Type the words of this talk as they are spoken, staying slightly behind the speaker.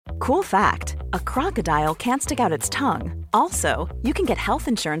Cool fact, a crocodile can't stick out its tongue. Also, you can get health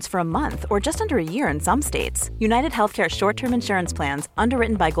insurance for a month or just under a year in some states. United Healthcare short-term insurance plans,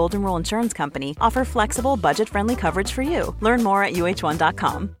 underwritten by Golden Rule Insurance Company, offer flexible, budget-friendly coverage for you. Learn more at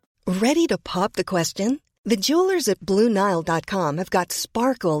uh1.com. Ready to pop the question? The jewelers at BlueNile.com have got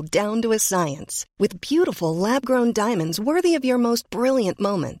sparkle down to a science with beautiful lab-grown diamonds worthy of your most brilliant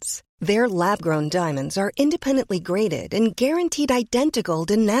moments. Their lab-grown diamonds are independently graded and guaranteed identical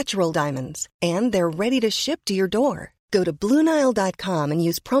to natural diamonds, and they're ready to ship to your door. Go to BlueNile.com and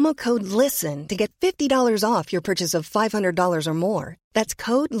use promo code LISTEN to get $50 off your purchase of $500 or more. That's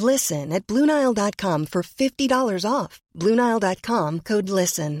code LISTEN at BlueNile.com for $50 off. BlueNile.com, code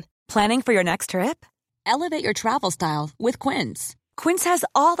LISTEN. Planning for your next trip? Elevate your travel style with Quince. Quince has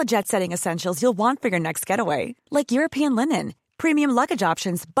all the jet-setting essentials you'll want for your next getaway, like European linen, premium luggage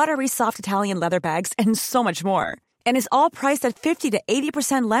options, buttery soft Italian leather bags, and so much more. And is all priced at 50 to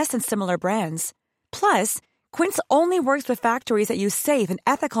 80% less than similar brands. Plus, Quince only works with factories that use safe and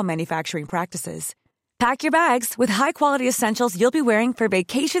ethical manufacturing practices. Pack your bags with high-quality essentials you'll be wearing for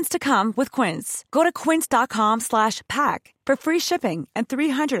vacations to come with Quince. Go to quince.com/pack for free shipping and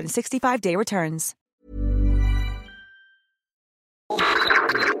 365-day returns.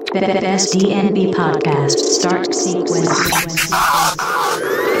 Best DNB podcast. Start sequence.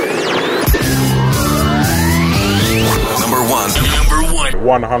 Number one.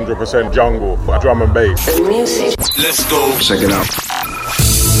 100% jungle, drum and bass. Let's go. Check it out.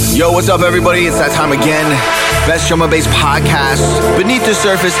 Yo, what's up, everybody? It's that time again. Best Drum and Bass podcast, Beneath the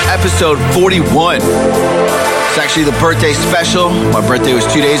Surface, episode 41. It's actually the birthday special. My birthday was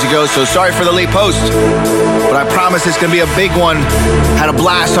 2 days ago, so sorry for the late post. But I promise it's going to be a big one. Had a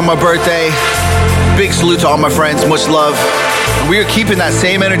blast on my birthday. Big salute to all my friends. Much love. And we are keeping that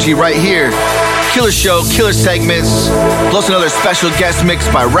same energy right here. Killer show, killer segments, plus another special guest mix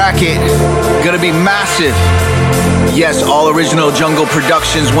by Racket. Gonna be massive. Yes, all original Jungle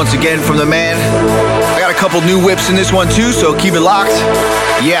Productions once again from the man. I got a couple new whips in this one too, so keep it locked.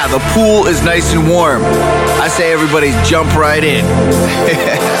 Yeah, the pool is nice and warm. I say everybody jump right in.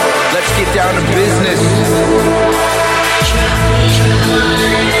 Let's get down to business.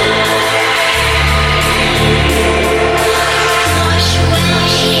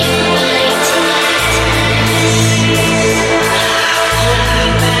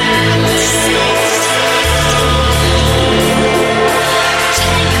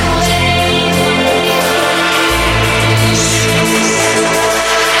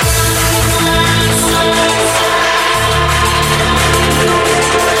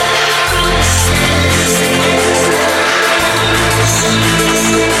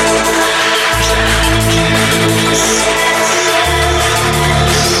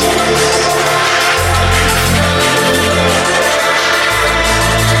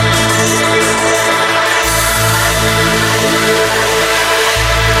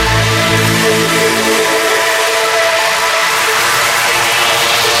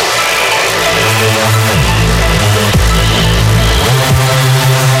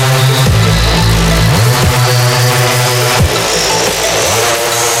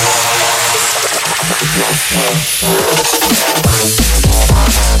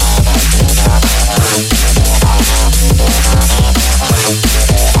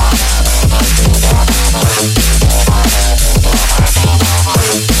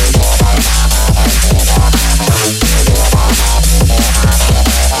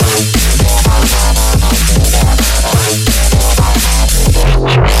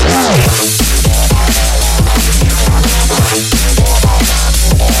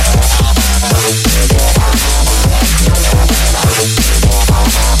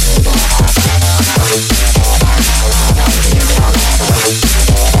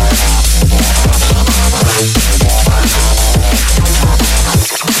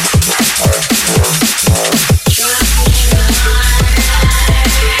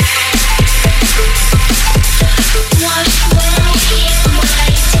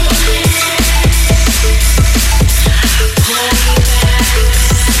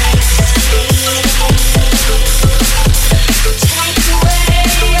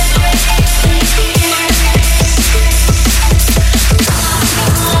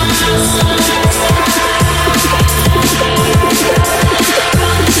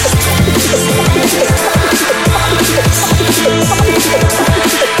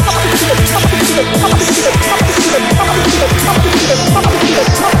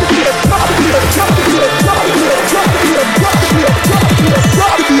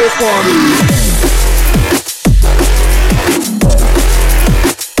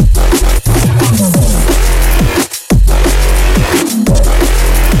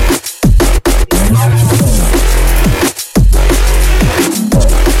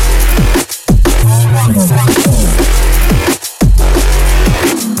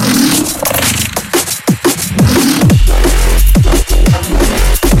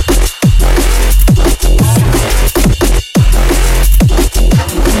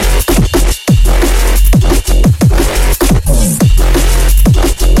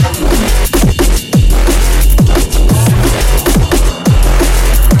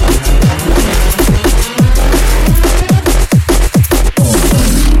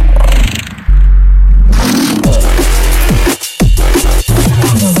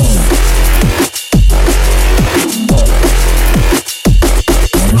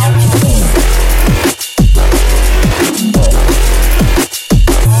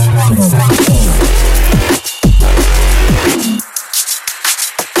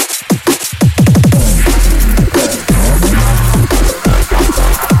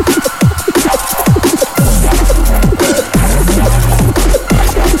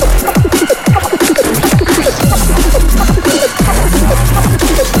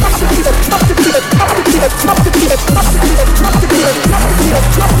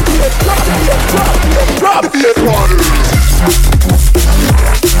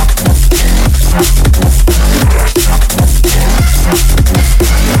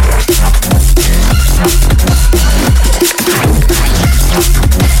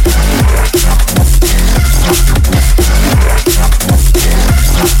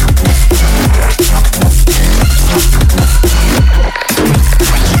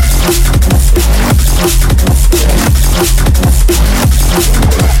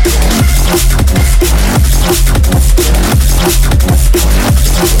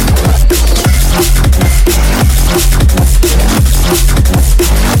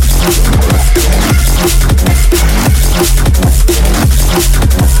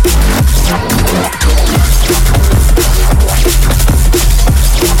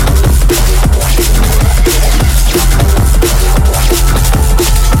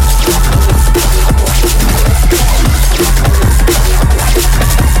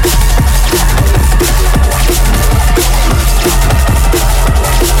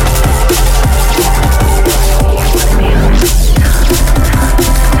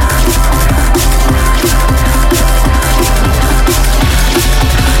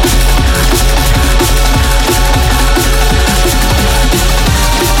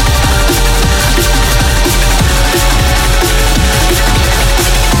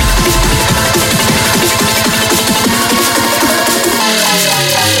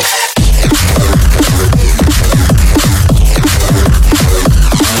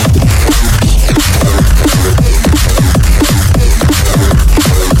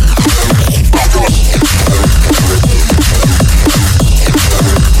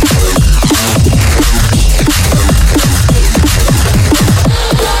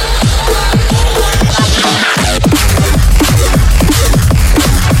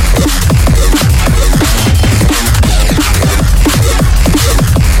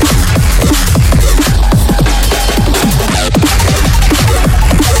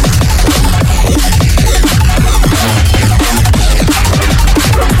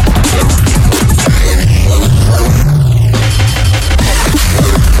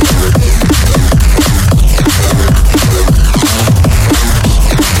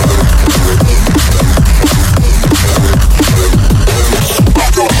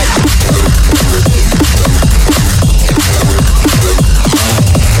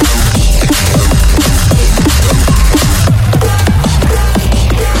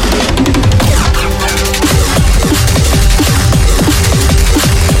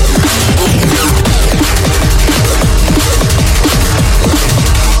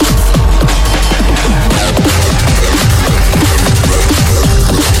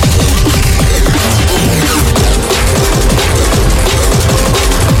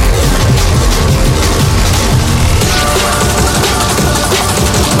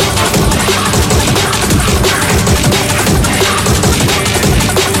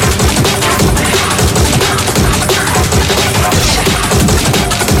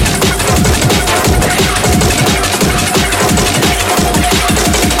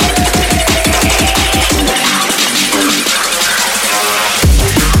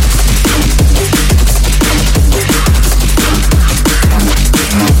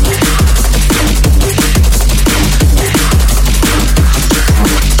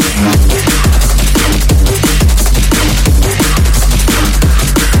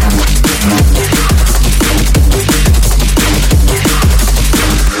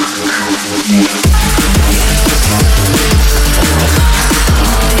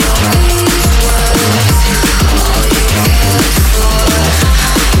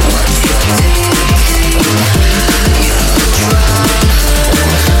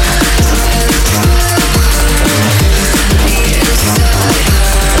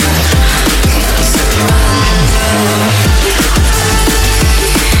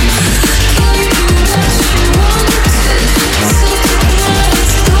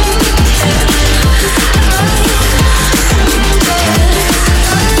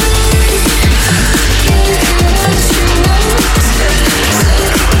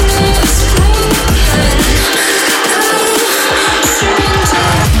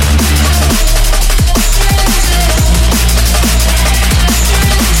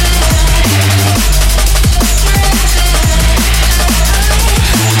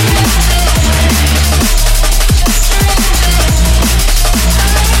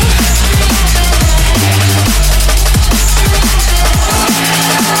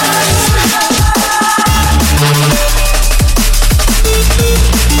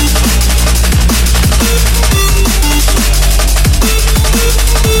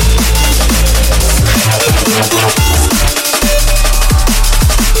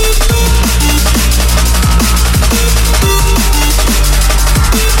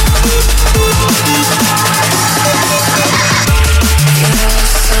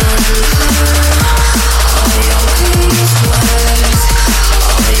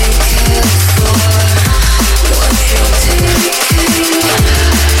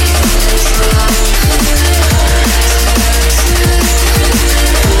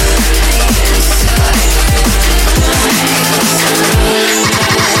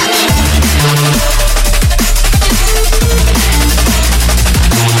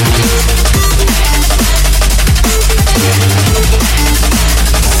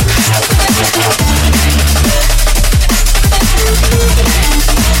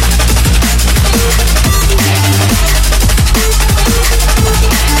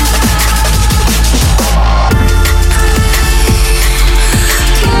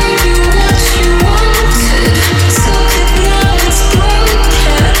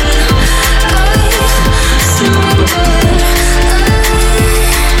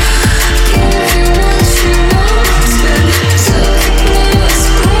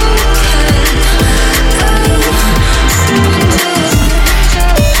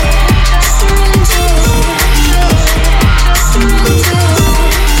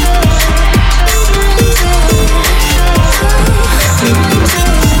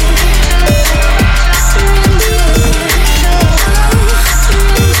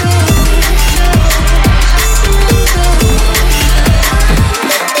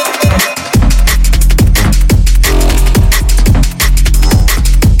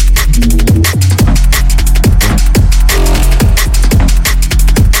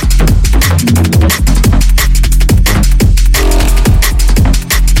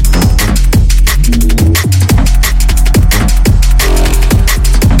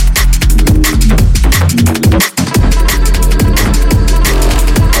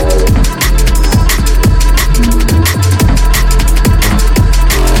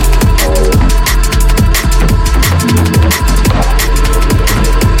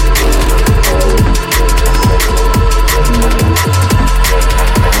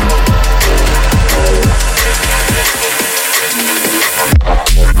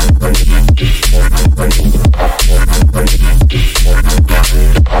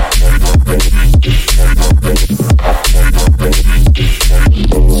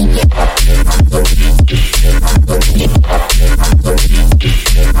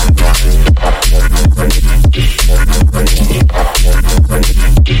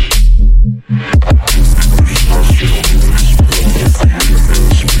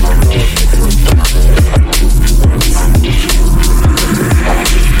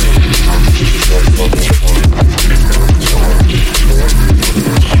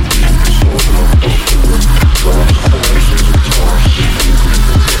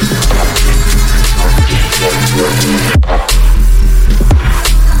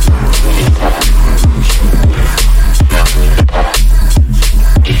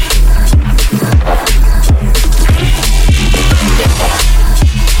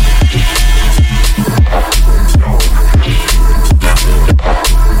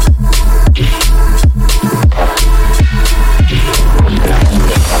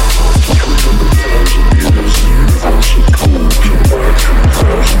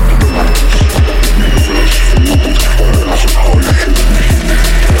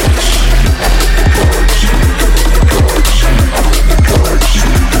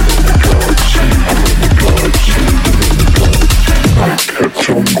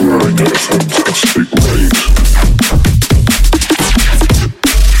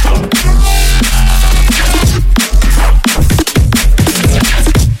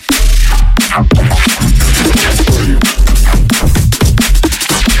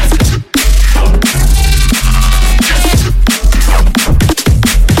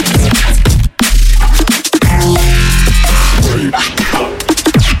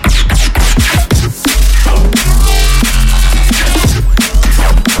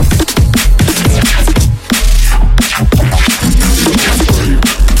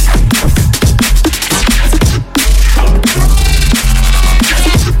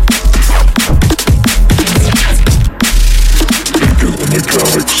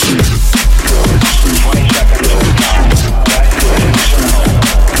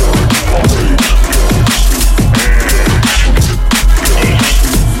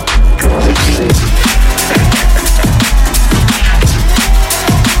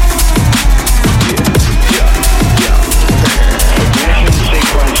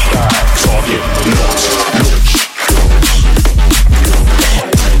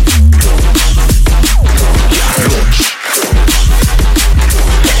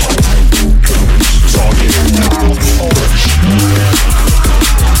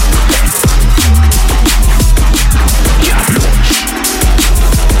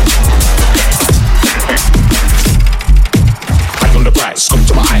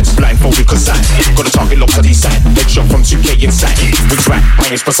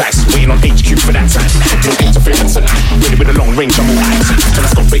 It's precise, waiting on HQ for that time. No interference tonight, ready with a long range, I'm all eyes.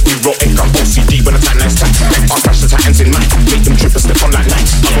 Telescopic, we roll egg, I'm OCD when the time next time. I'll crash the Titans in mind, make them trip and step on like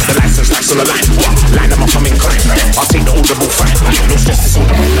lights. I got the license, lights on the line. Line them up, I'm inclined. I'll take the audible fight. No stress, it's all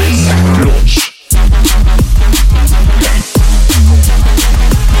the right lines. Launch.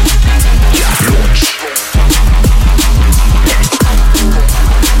 Launch.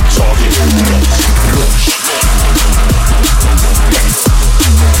 Target. Launch.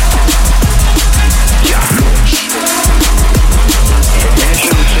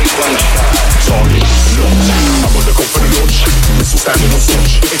 Standing on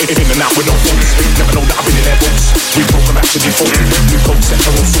switch, in and out with no faults. Never know that I've been in their boots. We broke them back to default. New codes set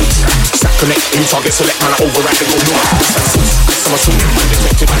for all sorts. Stack connect, new target select, man, I override the go north. Stack sauce, ice summer suit,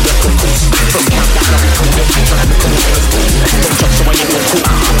 undetected, I record course. From camp down, I've been cold, trying to come in as cool. Don't judge so I ain't all cool.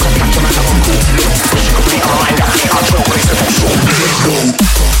 Come catch a man, I'm cool. Push you complete, I'm mind out. I'll trail when it's a whole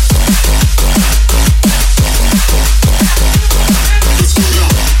show.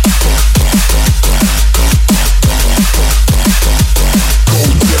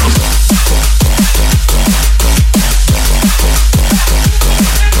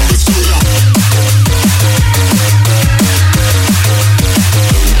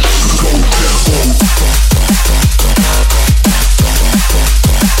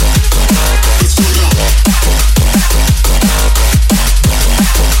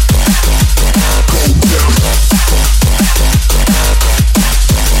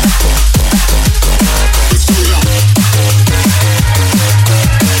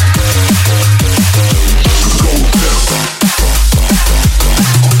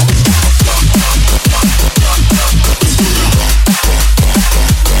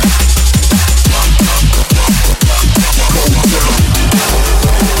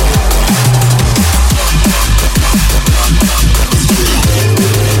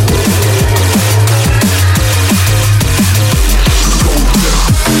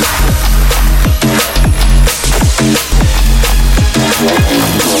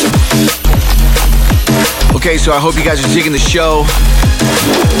 Okay, so I hope you guys are digging the show.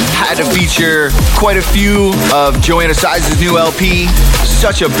 Had to feature quite a few of Joanna Size's new LP.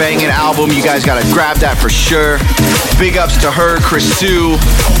 Such a banging album. You guys gotta grab that for sure. Big ups to her, Chris Sue,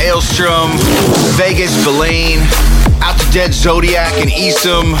 Ailstrom, Vegas, Villain, out to Dead Zodiac and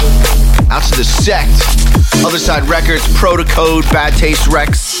Esom, out to The Sect, Other Side Records, Protocode, Bad Taste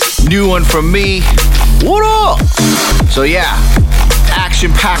Rex, new one from me. What up? So yeah,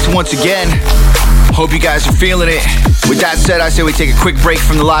 action-packed once again. Hope you guys are feeling it. With that said, I say we take a quick break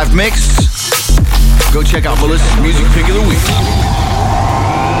from the live mix. Go check out Melissa's Music Pick of the Week.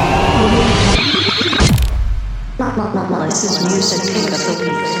 Melissa's Music Pick of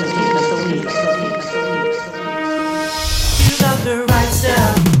the Week. You got the right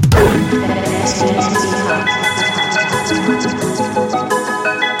stuff.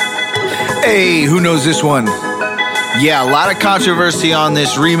 Hey, who knows this one? Yeah, a lot of controversy on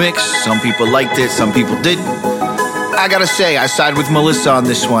this remix. Some people liked it, some people didn't. I gotta say, I side with Melissa on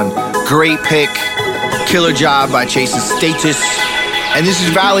this one. Great pick. Killer job by Chasing Status. And this is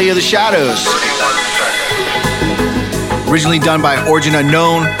Valley of the Shadows. Originally done by Origin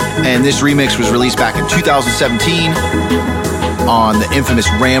Unknown, and this remix was released back in 2017 on the infamous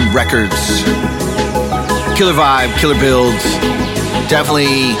Ram Records. Killer vibe, killer build.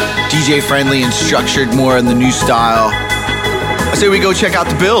 Definitely DJ friendly and structured more in the new style. I say we go check out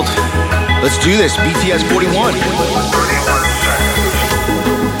the build. Let's do this. BTS 41.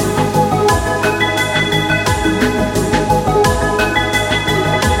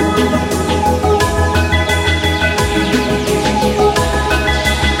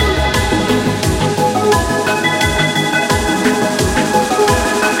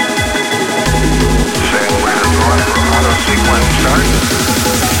 Sequence start.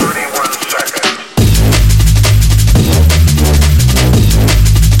 31 seconds.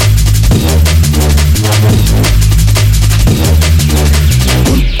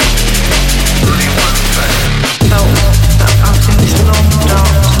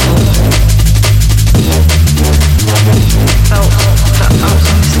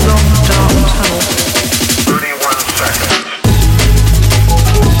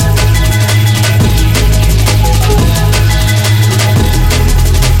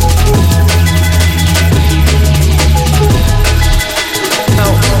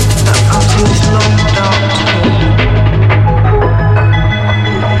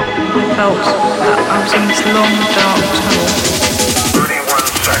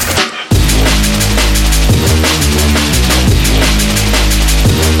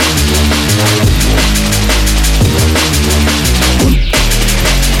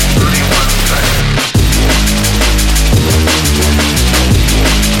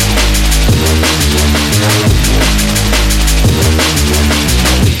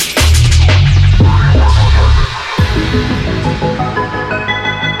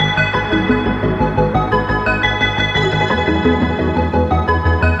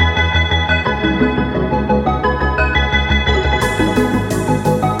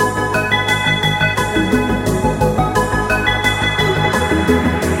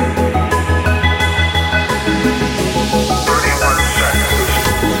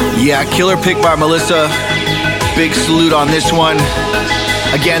 Yeah, killer pick by Melissa. Big salute on this one.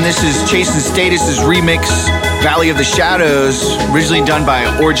 Again, this is Chase and Status' remix, Valley of the Shadows, originally done by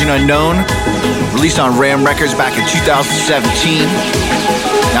Origin Unknown, released on Ram Records back in 2017.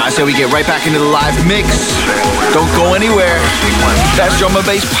 Now I say we get right back into the live mix. Don't go anywhere. That's Drum and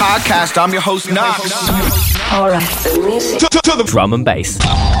Bass Podcast. I'm your host, Knox. All right, the music. To the Drum and Bass.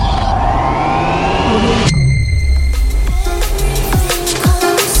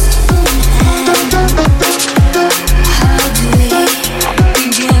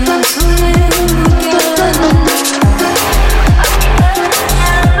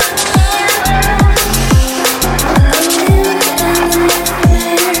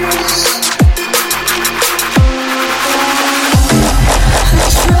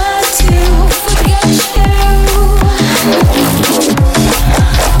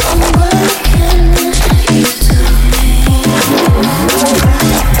 I'm working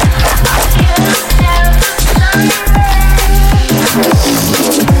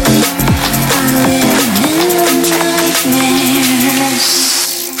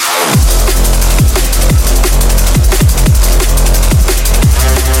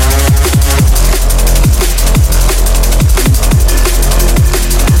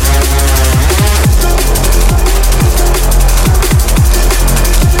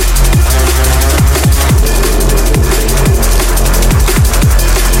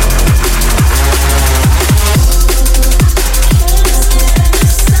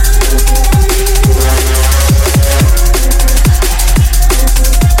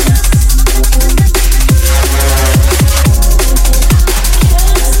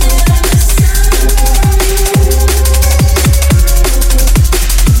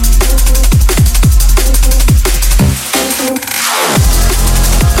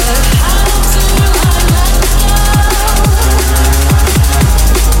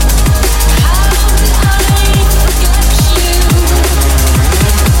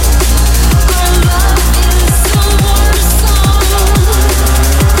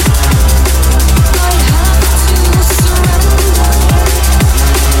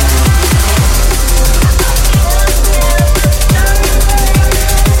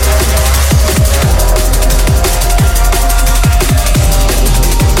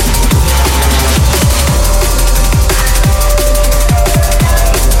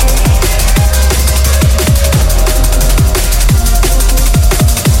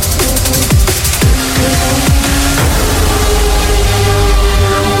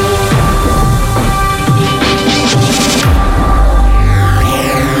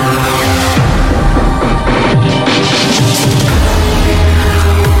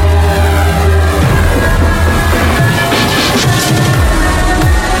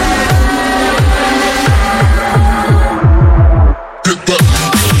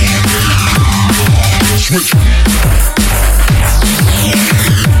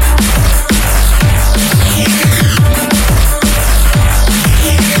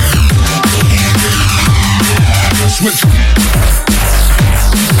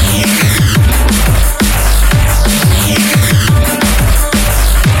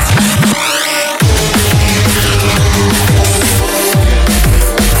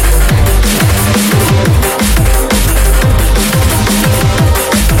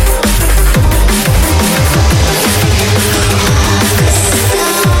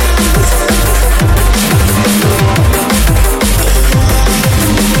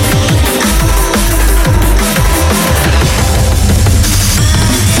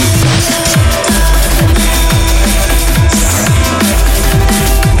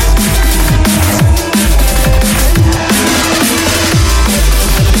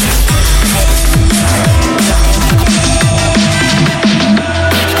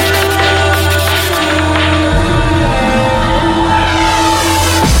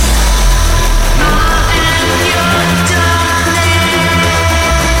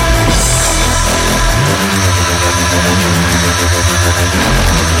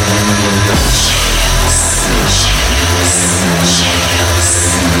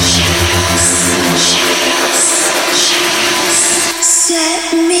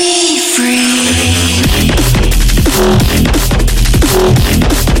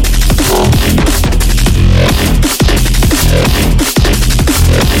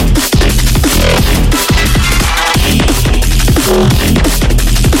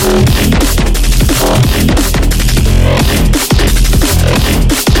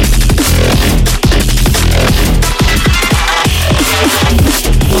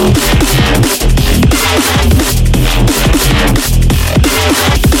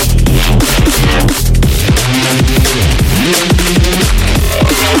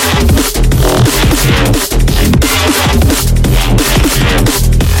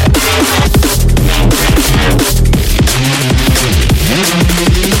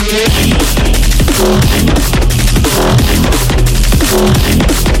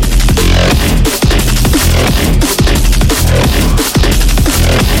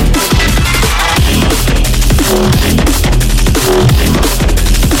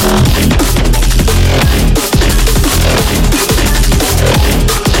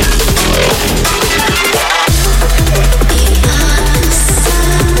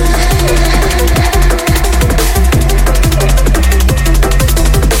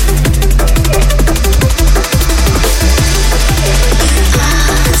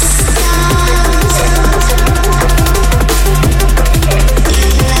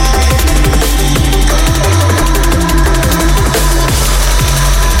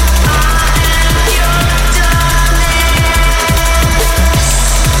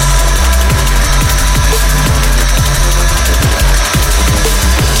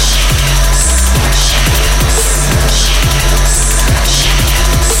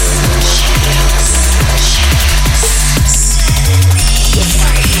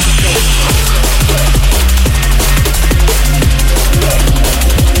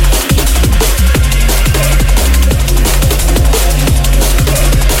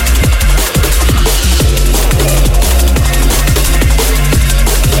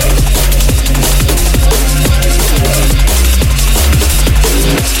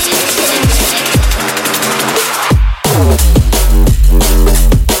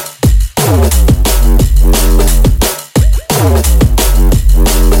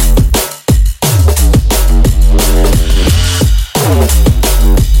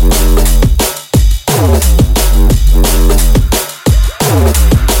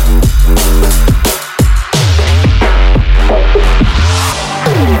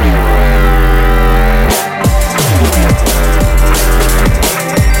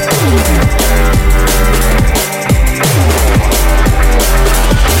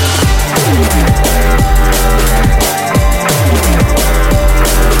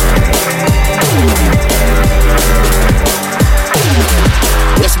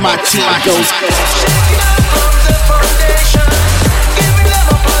my team goes.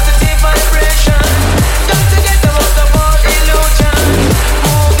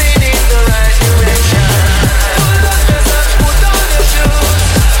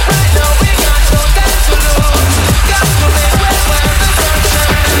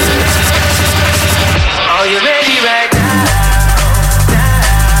 Are you ready right now?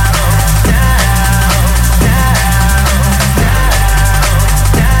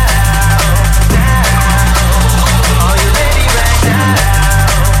 Are you ready right now?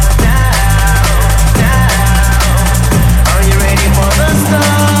 Are you ready for the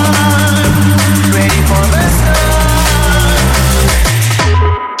start? Ready for the start?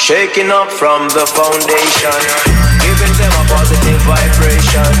 Shaking up from the foundation, giving them a positive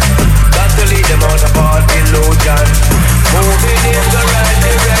vibration. Got to lead them out of all illusion, moving in the right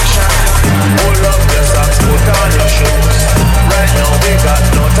direction. Pull up your socks, put on your shoes. Right now we got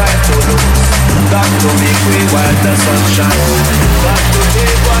no time to lose. Got to make way while the sun shines. Got to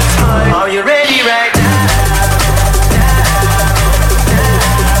take what's mine. Are you ready right now?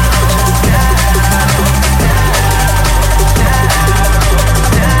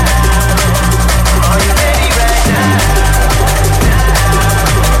 Are you ready right now?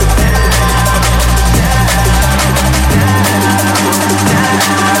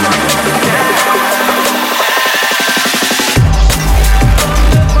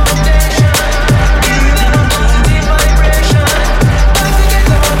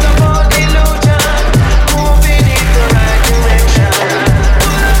 Illusion.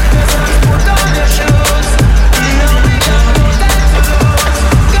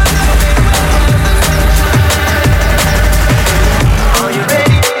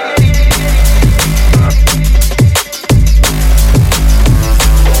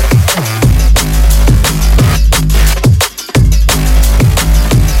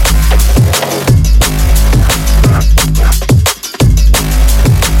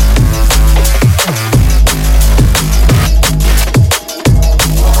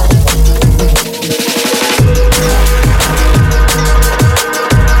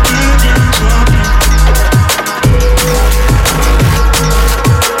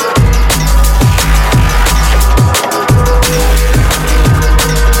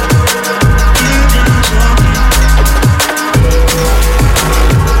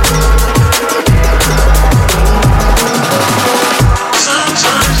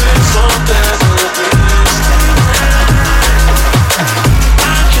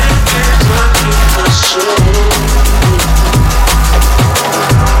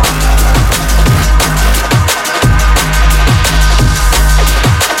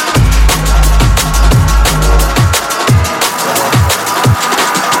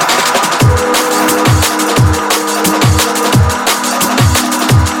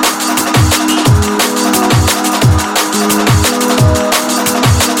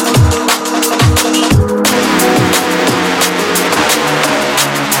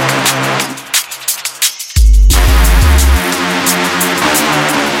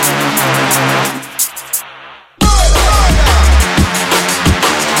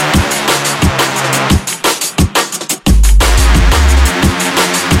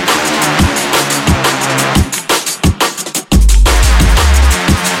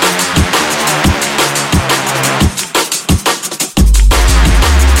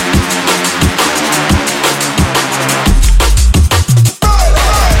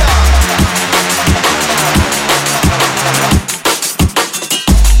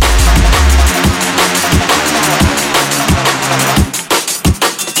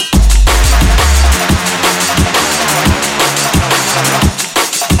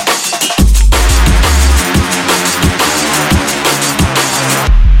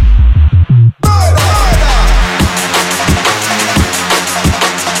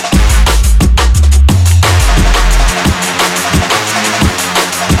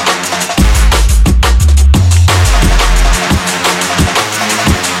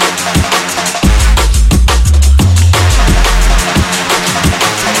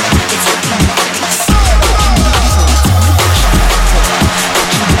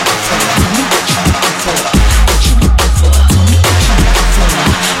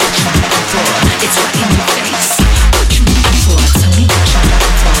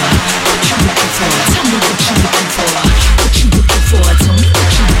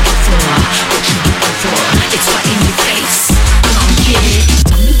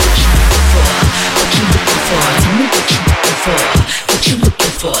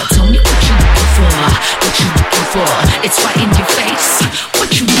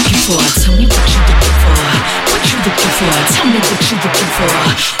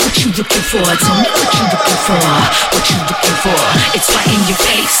 What you looking for? Tell me what you looking for. What you looking for? It's right in your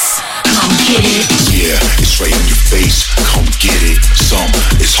face. Come get it. Yeah, it's right in your face. Come get it. Some,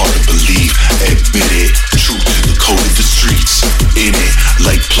 it's hard to believe. Admit it. True to the code of the streets. In it,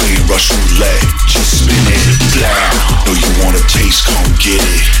 like playing Russian roulette. Just spin it. Blah. Know you wanna taste? Come get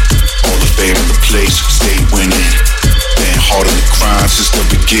it. All the fame in the place. Stay winning. Been hard on the grind since the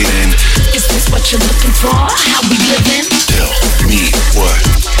beginning. Is this what you're looking for? How we living? Tell me what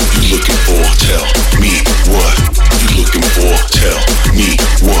you looking for. Tell me what you looking for. Tell me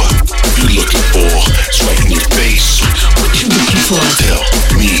what you looking for. It's right in your face. What you looking for? Tell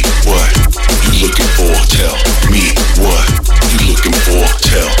me what you looking for. Tell me what you looking for.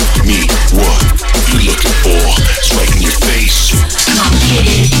 Tell me what you looking for. It's right in your face. Come get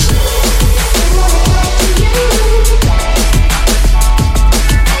it.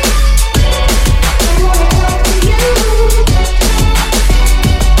 You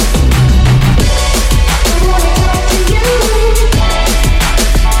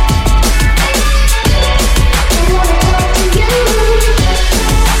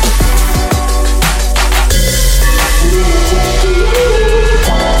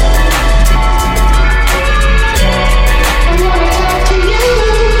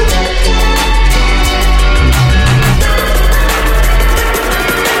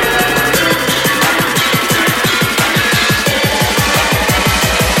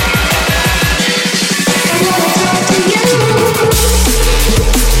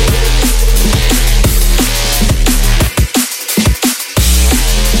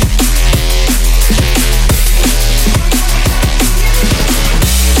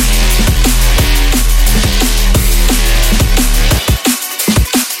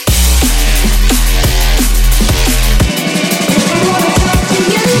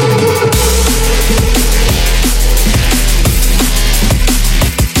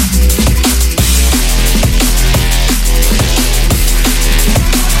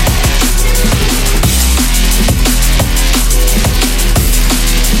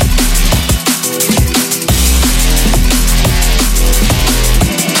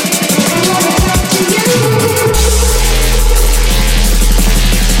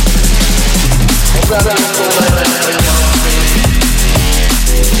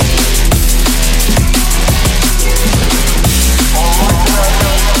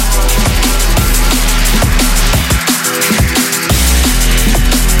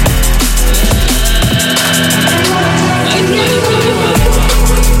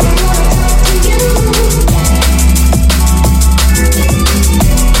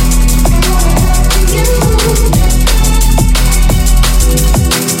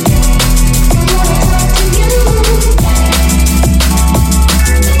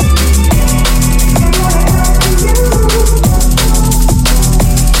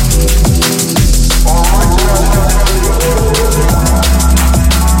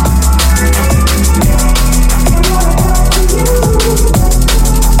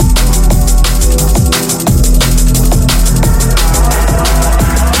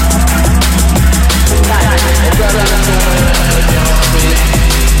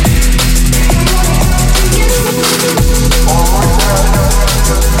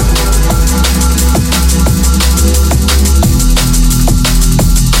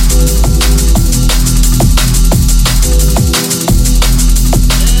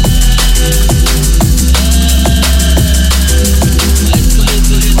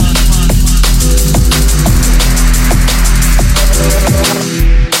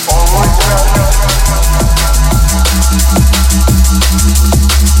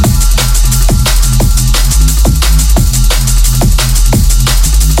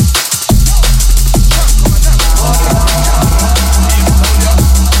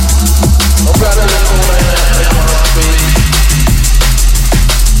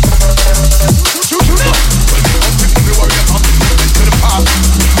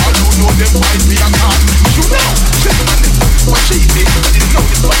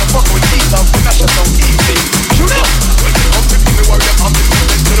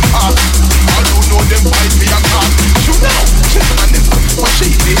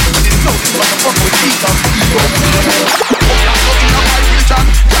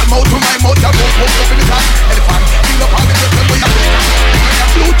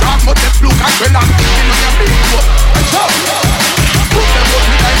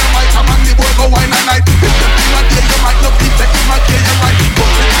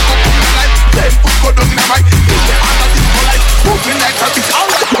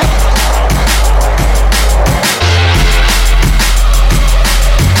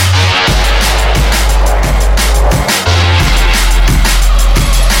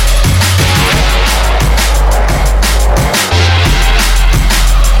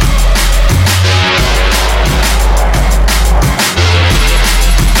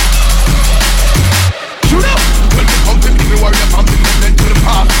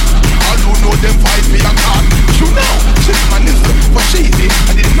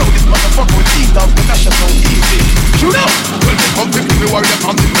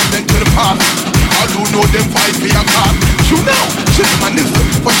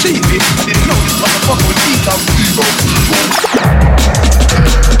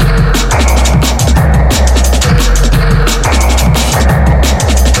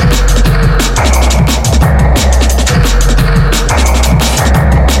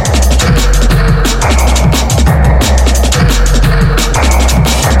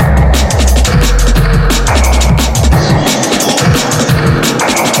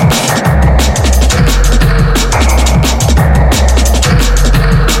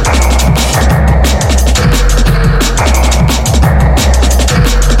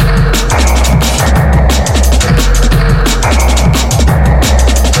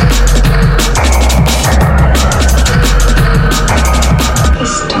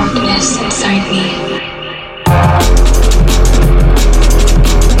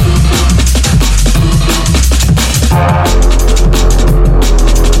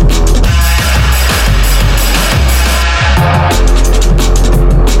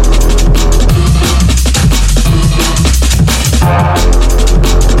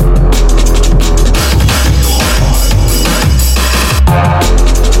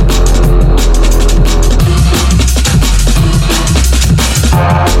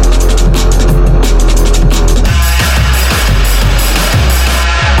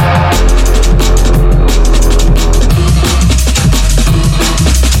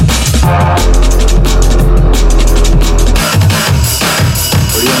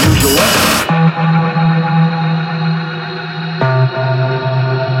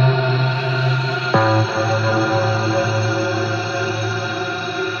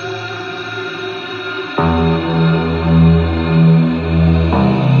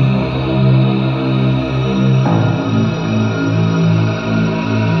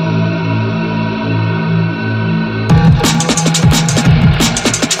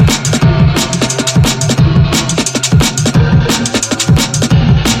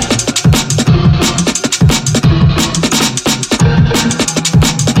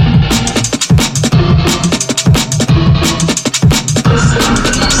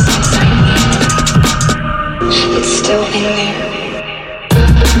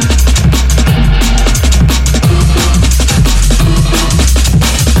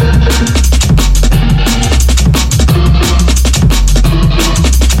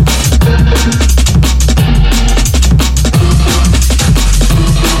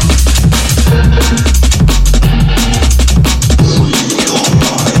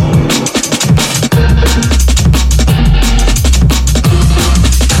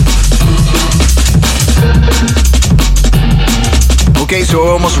So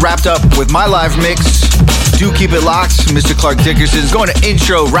we're almost wrapped up with my live mix. Do keep it locked. Mr. Clark Dickerson's going to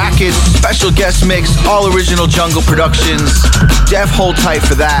intro Rackets, special guest mix, all original Jungle Productions. Def, hold tight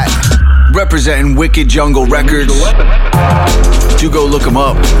for that. Representing Wicked Jungle Records. Do go look them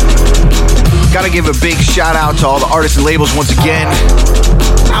up. Gotta give a big shout out to all the artists and labels once again.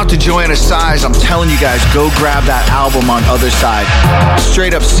 Out to Joanna Size. I'm telling you guys, go grab that album on Other Side.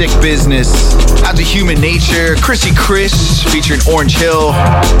 Straight up sick business. Out to Human Nature, Chrissy Chris featuring Orange Hill.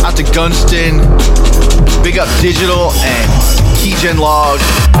 Out to Gunston. Big up Digital and Keygen Log.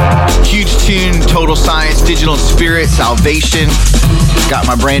 Huge tune, Total Science, Digital and Spirit, Salvation. Got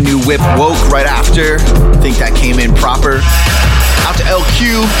my brand new whip Woke right after. Think that came in proper. Out to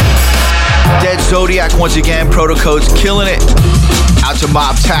LQ. Dead Zodiac once again, Protocode's killing it. Out to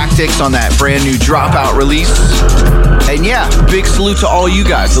Mob Tactics on that brand new Dropout release. And yeah, big salute to all you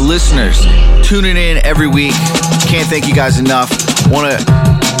guys, the listeners, tuning in every week. Can't thank you guys enough. Want to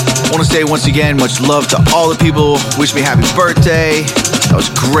say once again, much love to all the people. Wish me happy birthday. That was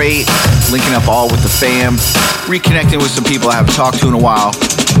great. Linking up all with the fam. Reconnecting with some people I haven't talked to in a while.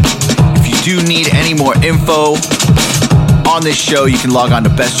 If you do need any more info on this show, you can log on to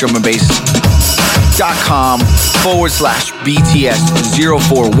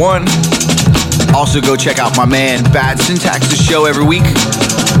bestdrumandbass.com/BTS041. Also go check out my man Bad Syntax's show every week.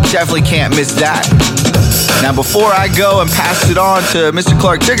 Definitely can't miss that. Now before I go and pass it on to Mr.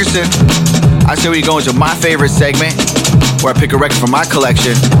 Clark Dickerson, I say we go into my favorite segment where I pick a record from my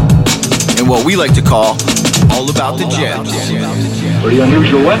collection and what we like to call All About the Gems. Pretty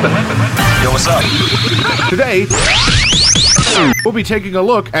unusual weapon. Yo, what's up? Today, we'll be taking a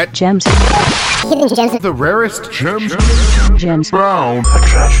look at Gems. the rarest gems found.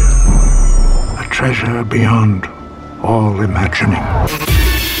 A treasure beyond all imagining.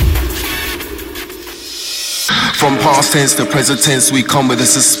 From past tense to present tense, we come with a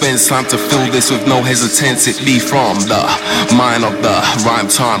suspense. Time to fill this with no hesitance. It be from the mind of the rhyme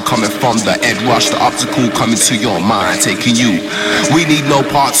time, coming from the Ed Rush, the optical coming to your mind, taking you. We need no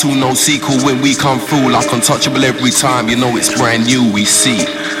part two, no sequel. When we come through, like untouchable every time, you know it's brand new. We see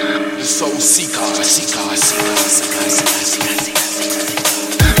the soul seeker.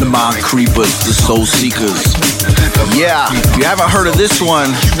 The Mind Creepers, the Soul Seekers. Yeah, if you haven't heard of this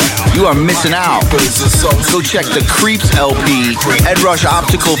one, you are missing out. Go check the Creeps LP. Ed Rush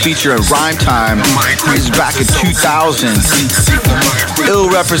Optical featuring Rhyme Time. This is back in 2000.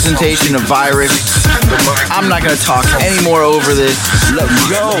 Ill representation of Virus. I'm not gonna talk any more over this. Let's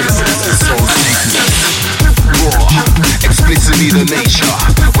go. Raw, explicitly the nature,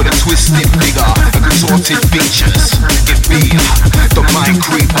 with a twisted figure and contorted features. It be the mind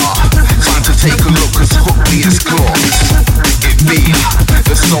creeper, time to take a look as hookly as claws. It be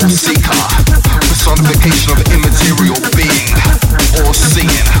the soul seeker, personification of immaterial being. All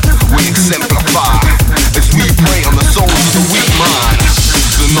seeing, we exemplify as we prey on the souls of the weak mind.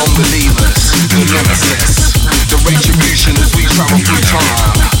 The non-believers, the nemesis, the retribution as we travel through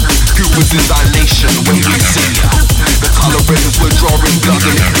time. Cupid's in dilation when we see the color rivers we're drawing blood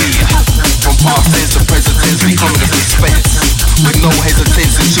in the beer. From past tense to present tense, we come in a suspense with no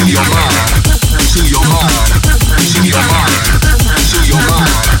hesitance into your mind, to your mind, to your mind, to your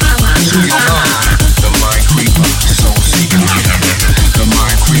mind, to your mind. The mind creeper, the soul seeker. The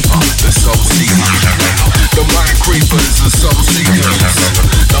mind creeper, the soul seeker. The mind creepers, the soul seekers.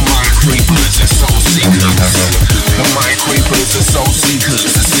 The mind creepers, the soul seekers. The mind creepers, the soul seekers. The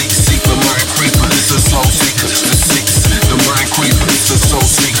mind creepers, the soul seekers. The mind creepers, the soul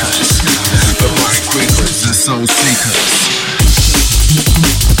seekers. The mind creepers, the soul seekers.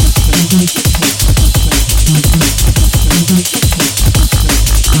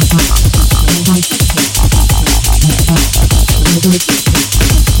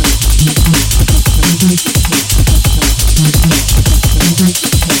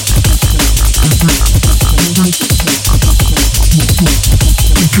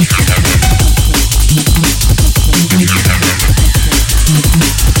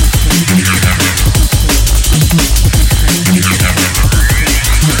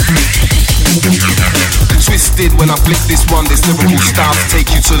 When I flip this one, this lyrical style to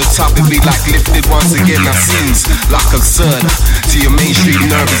take you to the top, it be like lifted once again. That seems like absurd to your mainstream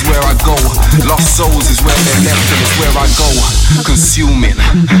nerve is where I go. Lost souls is where they're left and it's where I go. consuming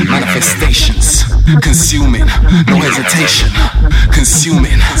manifestations, consuming, no hesitation,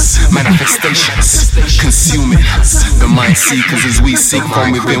 consuming manifestations, consuming the mind seekers as we seek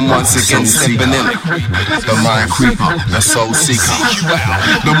from within, once again stepping in. The mind creeper, the soul seeker.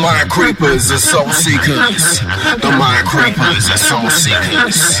 The mind creepers, the soul seekers. The mind creepers, the soul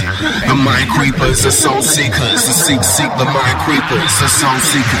seekers. The mind creepers, the soul seekers. The seek the mind creepers, the soul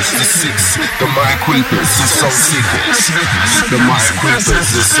seekers. The seek the mind creepers, the soul seekers. The mind creepers,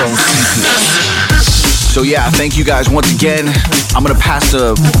 the soul seekers. So yeah, thank you guys once again. I'm gonna pass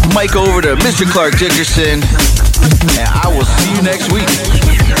the mic over to Mr. Clark Dickerson, and I will see you next week.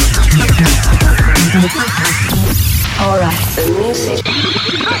 Alright, the music.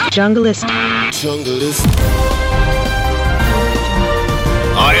 Junglist.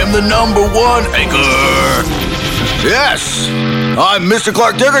 I am the #1 anchor. Yes, I'm Mr.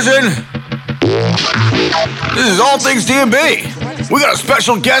 Clark Dickerson. This is All Things DMB. We got a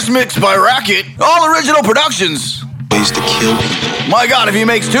special guest mix by Racket. All original productions. Ways to kill people. My God, if he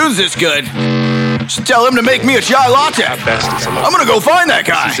makes tunes this good, just tell him to make me a chai latte. I'm gonna go find that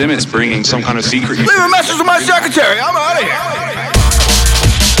guy. Simmons bringing some kind of secret. Leave a message with my secretary. I'm out of here.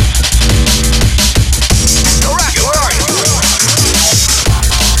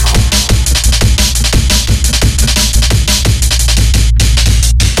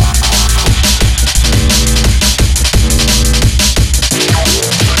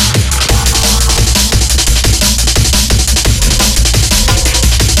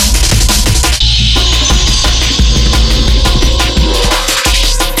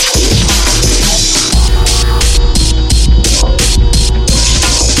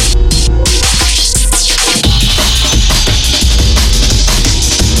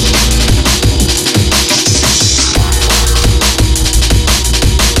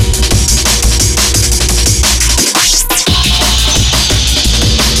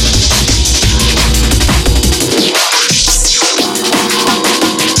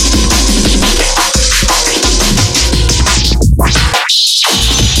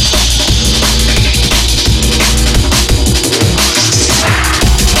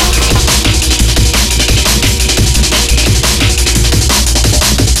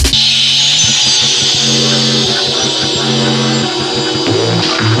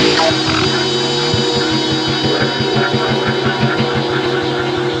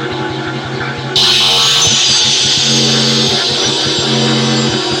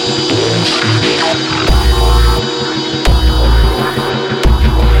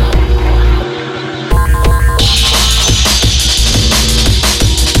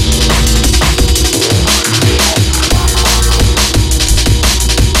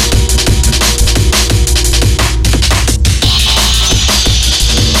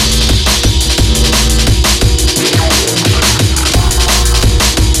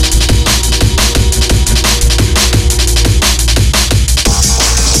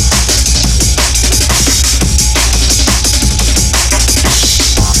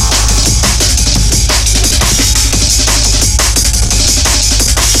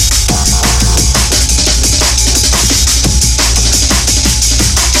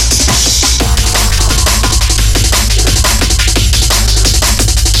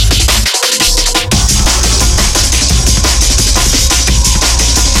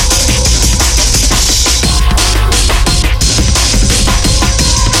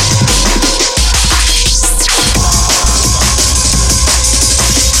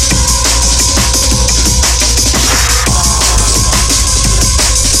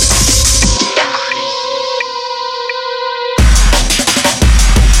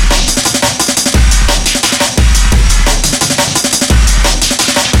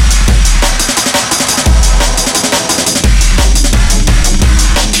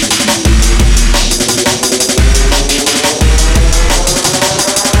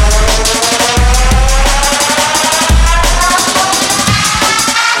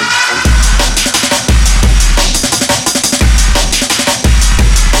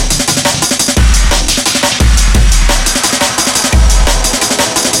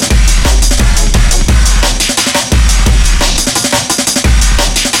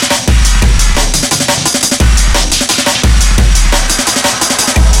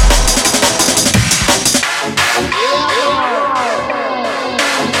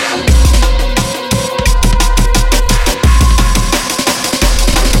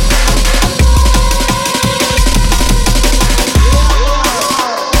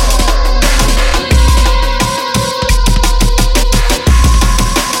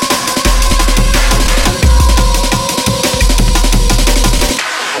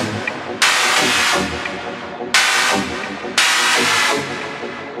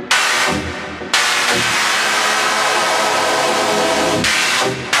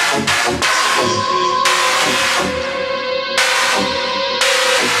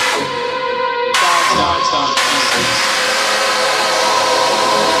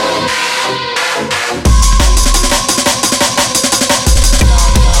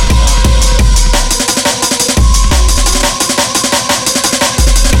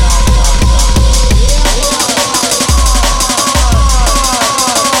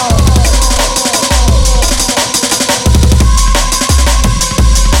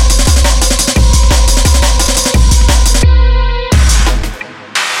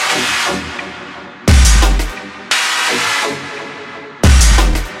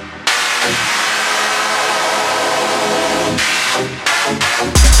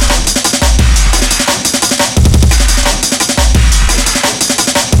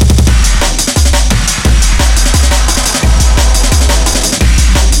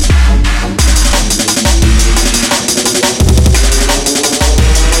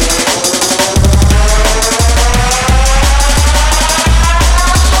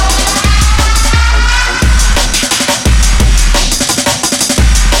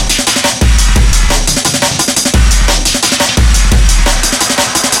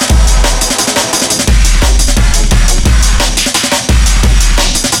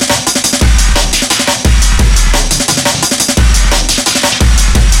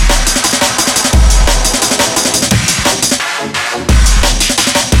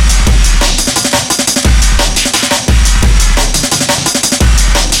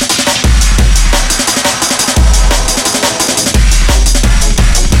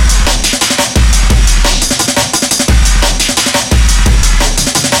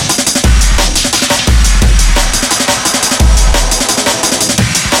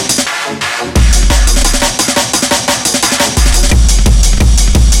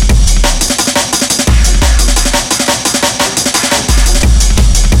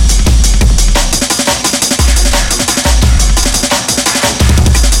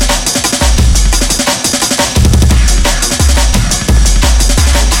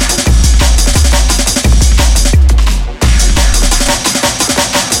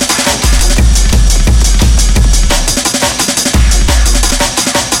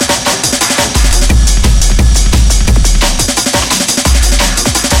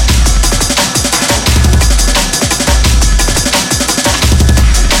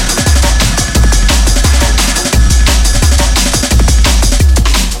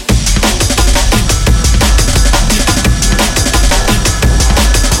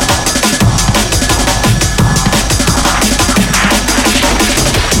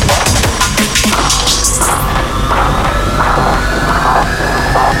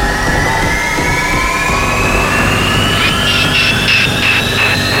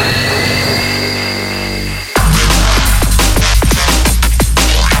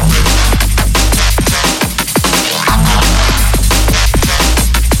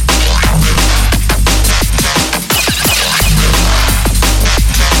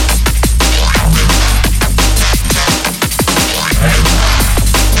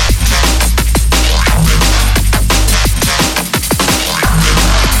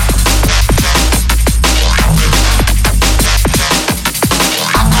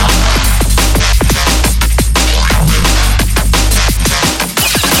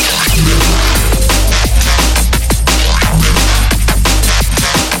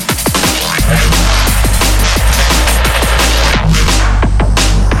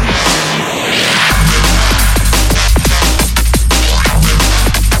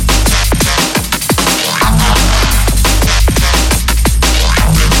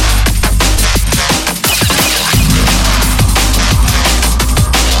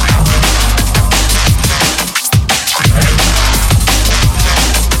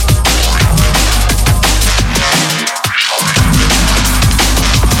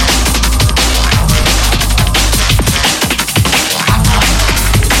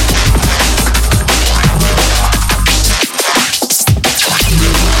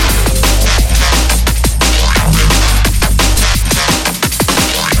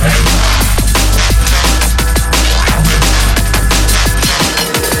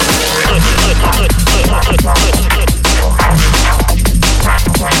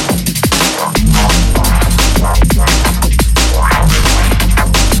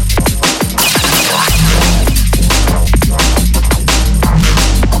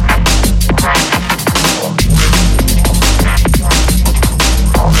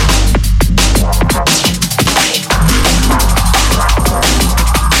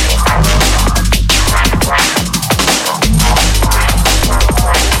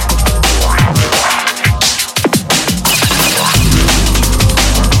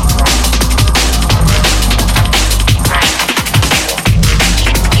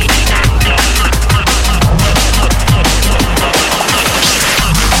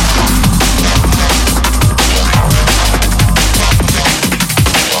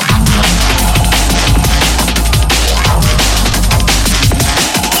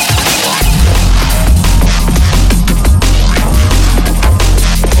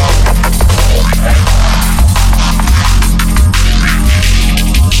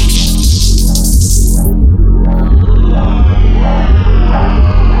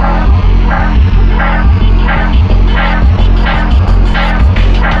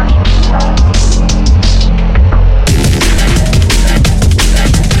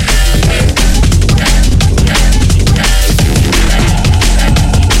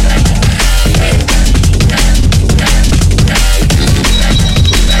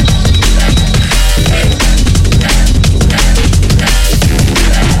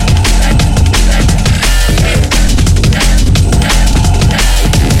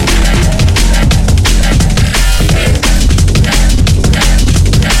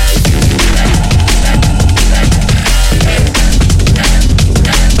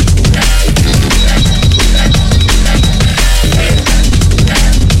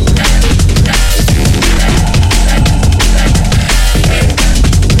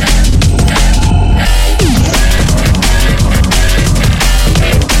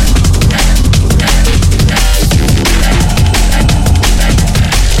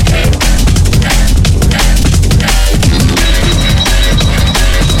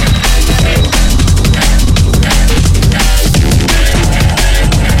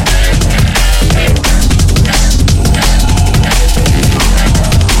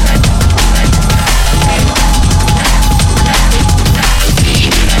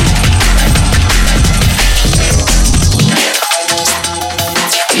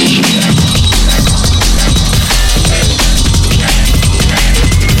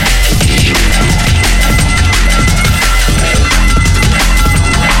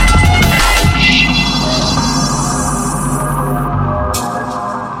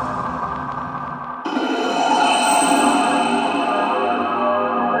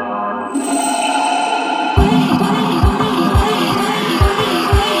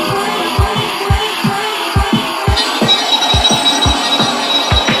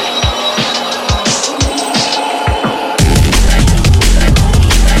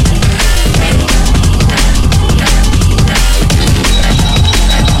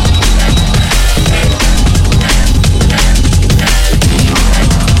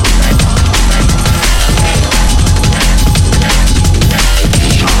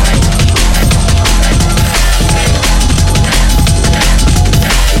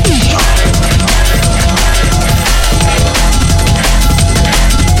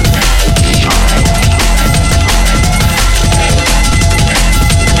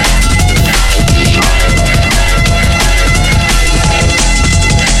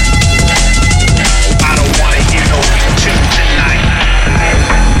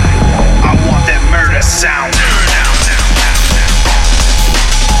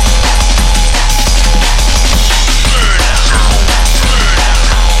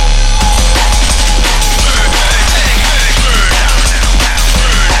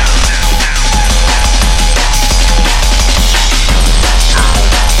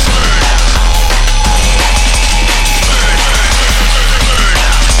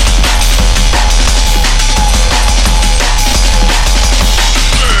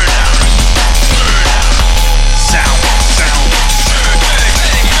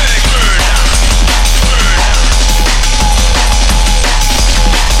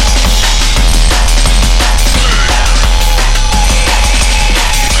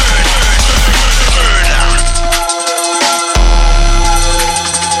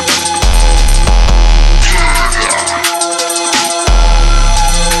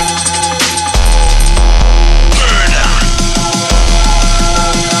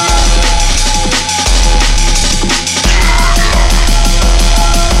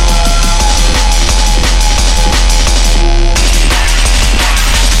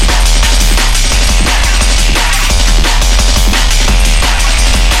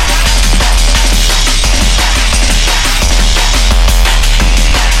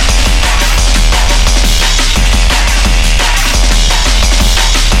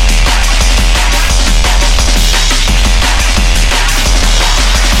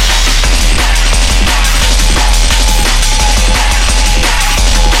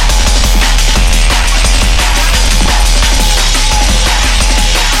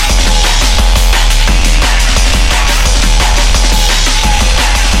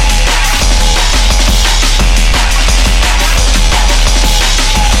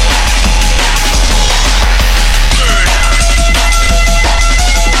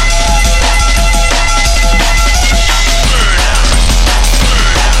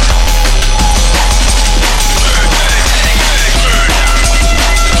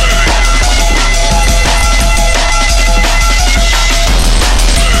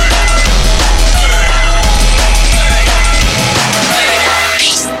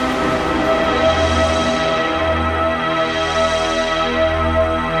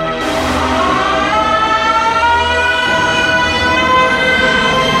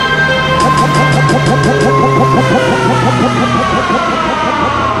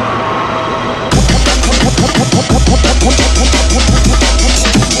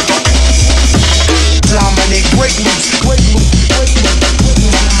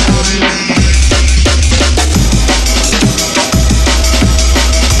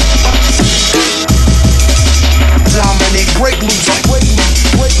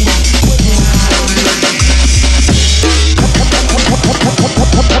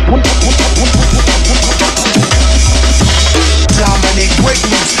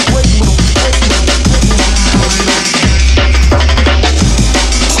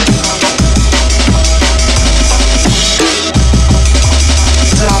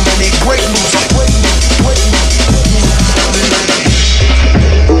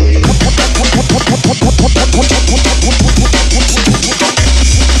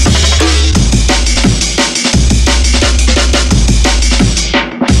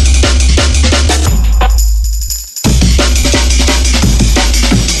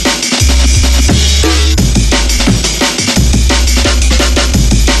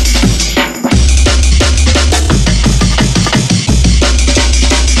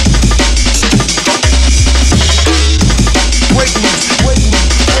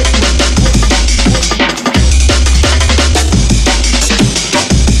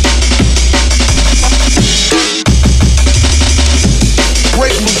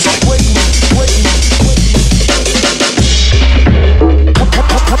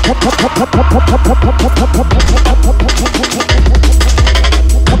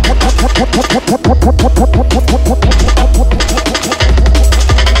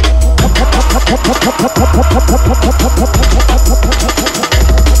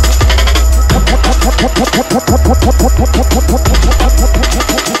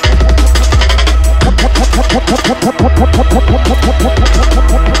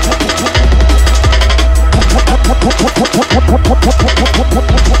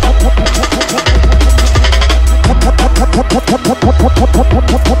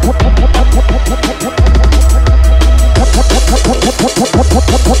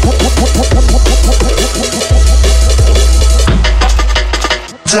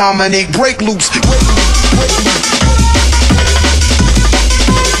 Dominic, break loose.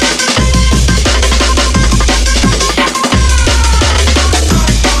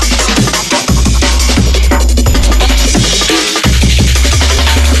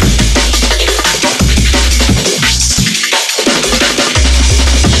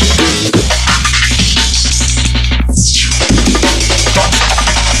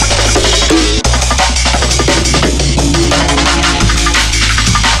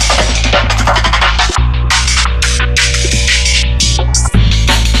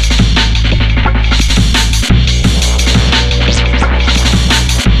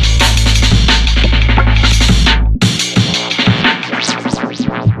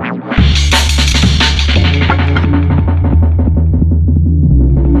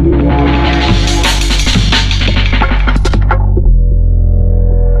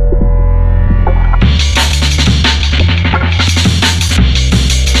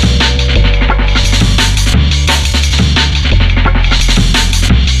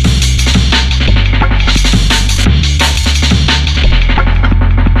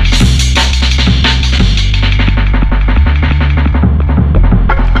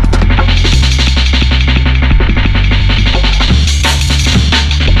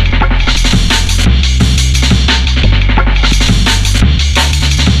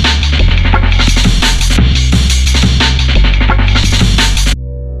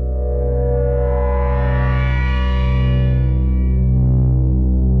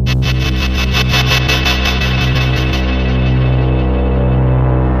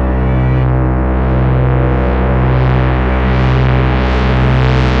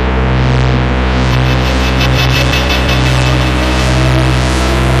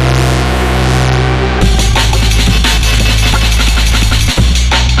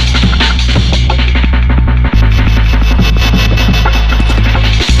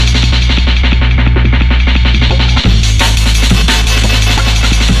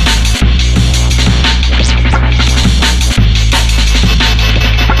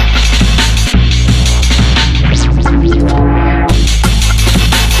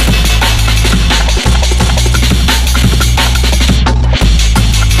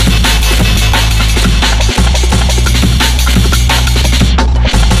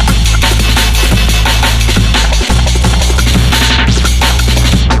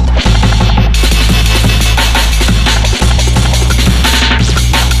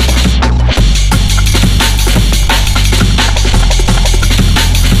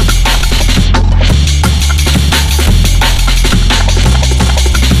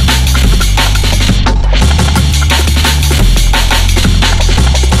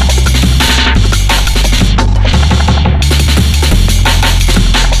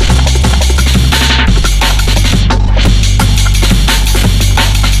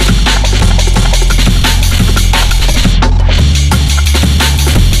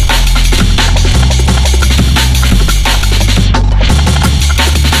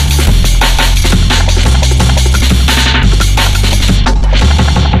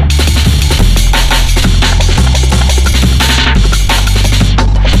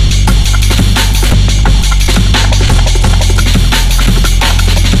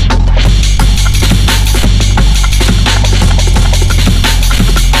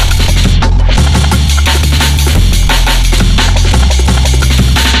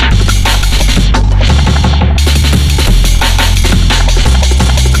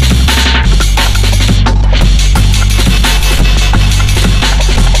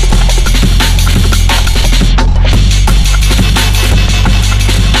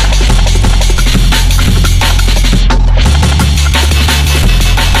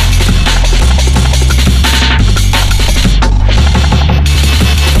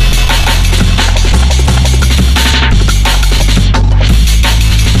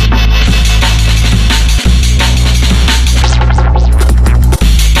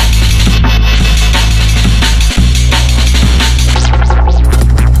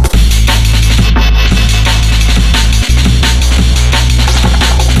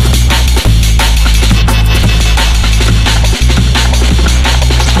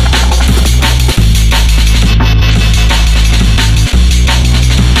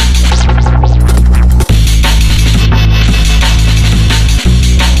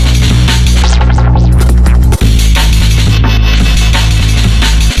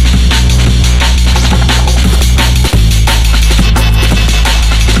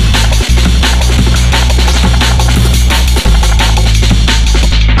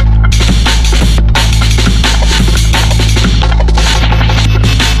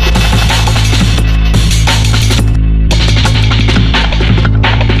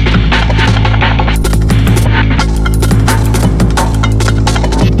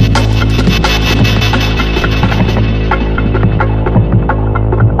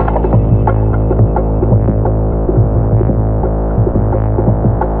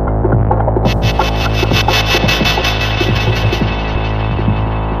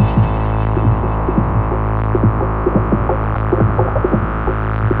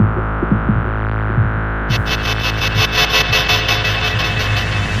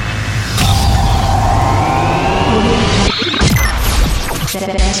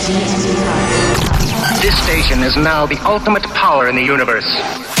 This station is now the ultimate power in the universe.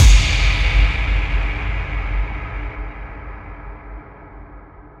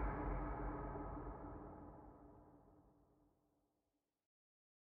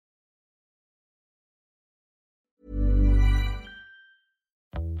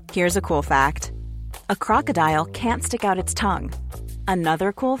 Here's a cool fact. A crocodile can't stick out its tongue.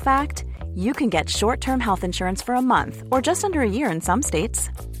 Another cool fact, you can get short-term health insurance for a month or just under a year in some states.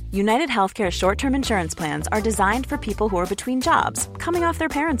 United Healthcare short-term insurance plans are designed for people who are between jobs, coming off their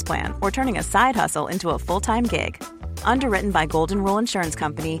parents' plan, or turning a side hustle into a full-time gig. Underwritten by Golden Rule Insurance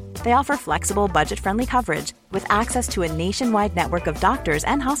Company, they offer flexible, budget-friendly coverage with access to a nationwide network of doctors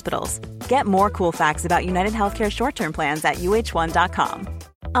and hospitals. Get more cool facts about United Healthcare short-term plans at uh1.com.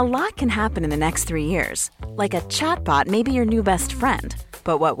 A lot can happen in the next 3 years. Like a chatbot may be your new best friend.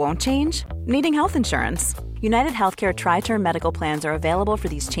 But what won't change? Needing health insurance. United Healthcare Tri-Term Medical Plans are available for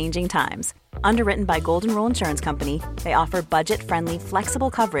these changing times. Underwritten by Golden Rule Insurance Company, they offer budget-friendly, flexible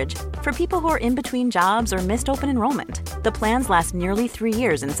coverage for people who are in between jobs or missed open enrollment. The plans last nearly 3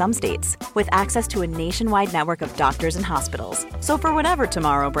 years in some states, with access to a nationwide network of doctors and hospitals. So for whatever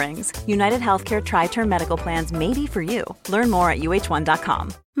tomorrow brings, United Healthcare Tri-Term Medical Plans may be for you. Learn more at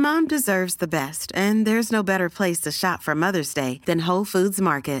uh1.com. Mom deserves the best, and there's no better place to shop for Mother's Day than Whole Foods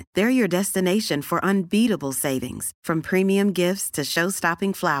Market. They're your destination for unbeatable savings, from premium gifts to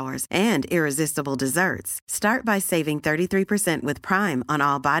show-stopping flowers and irresistible desserts. Start by saving 33% with Prime on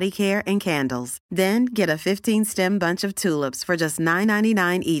all body care and candles. Then get a 15-stem bunch of tulips for just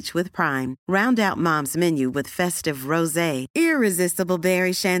 $9.99 each with Prime. Round out Mom's menu with festive rosé, irresistible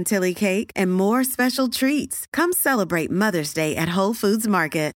berry chantilly cake, and more special treats. Come celebrate Mother's Day at Whole Foods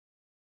Market.